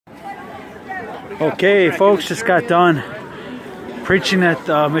Okay, folks, just got done preaching at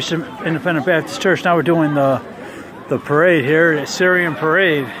Mission Independent Baptist Church. Now we're doing the parade here, the Assyrian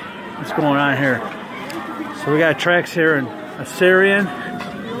parade. What's going on here? So we got tracks here in Assyrian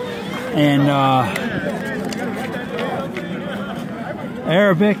and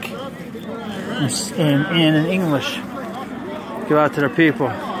Arabic and in English. Give out to the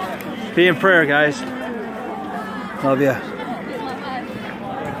people. Be in prayer, guys. Love ya.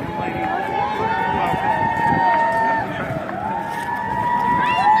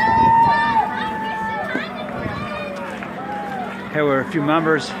 Here we're a few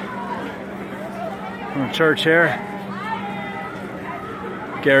members from the church here.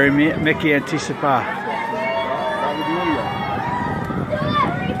 Gary, Mickey, Anticipa.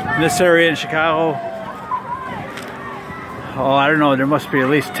 In this area in Chicago, oh, I don't know, there must be at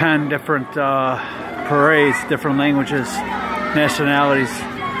least 10 different parades, different languages, nationalities,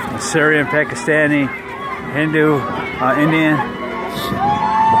 Assyrian, Pakistani, Hindu, Indian.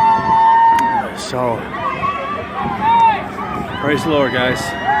 So, praise the Lord, guys.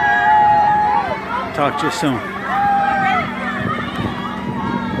 Talk to you soon.